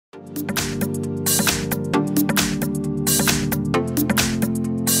Hi,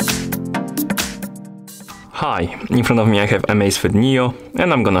 in front of me I have AMAZFIT Neo,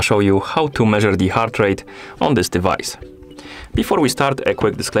 and I'm gonna show you how to measure the heart rate on this device. Before we start, a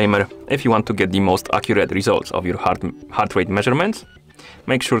quick disclaimer: if you want to get the most accurate results of your heart rate measurements,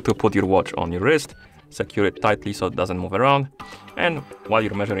 make sure to put your watch on your wrist, secure it tightly so it doesn't move around, and while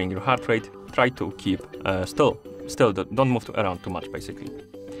you're measuring your heart rate, try to keep still, don't move around too much basically.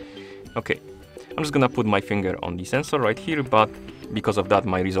 Okay, I'm just gonna put my finger on the sensor right here, but because of that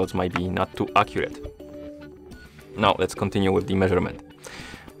my results might be not too accurate. Now let's continue with the measurement.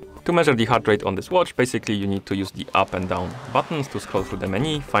 To measure the heart rate on this watch, basically you need to use the up and down buttons to scroll through the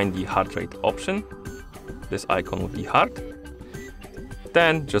menu, find the heart rate option, this icon with the heart.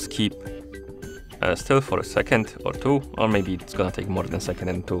 Then just keep still for a second or two, or maybe it's gonna take more than a second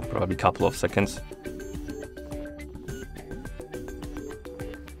and two, probably a couple of seconds.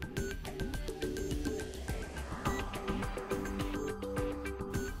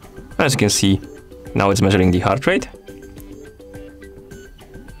 As you can see, now it's measuring the heart rate.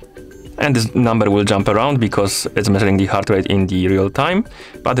 And this number will jump around because it's measuring the heart rate in the real time,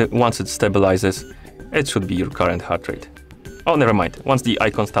 but once it stabilizes, it should be your current heart rate. Oh, never mind. Once the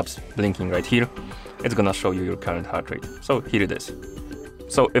icon stops blinking right here, it's gonna show you your current heart rate. So here it is.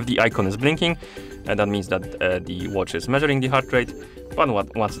 So if the icon is blinking, that means that the watch is measuring the heart rate, but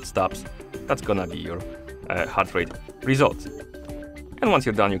once it stops, that's gonna be your heart rate result. And once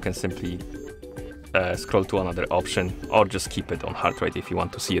you're done, you can simply scroll to another option, or just keep it on heart rate if you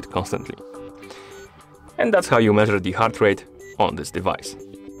want to see it constantly. And that's how you measure the heart rate on this device.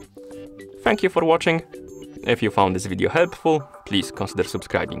 Thank you for watching. If you found this video helpful, please consider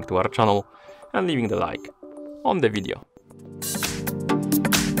subscribing to our channel and leaving the like on the video.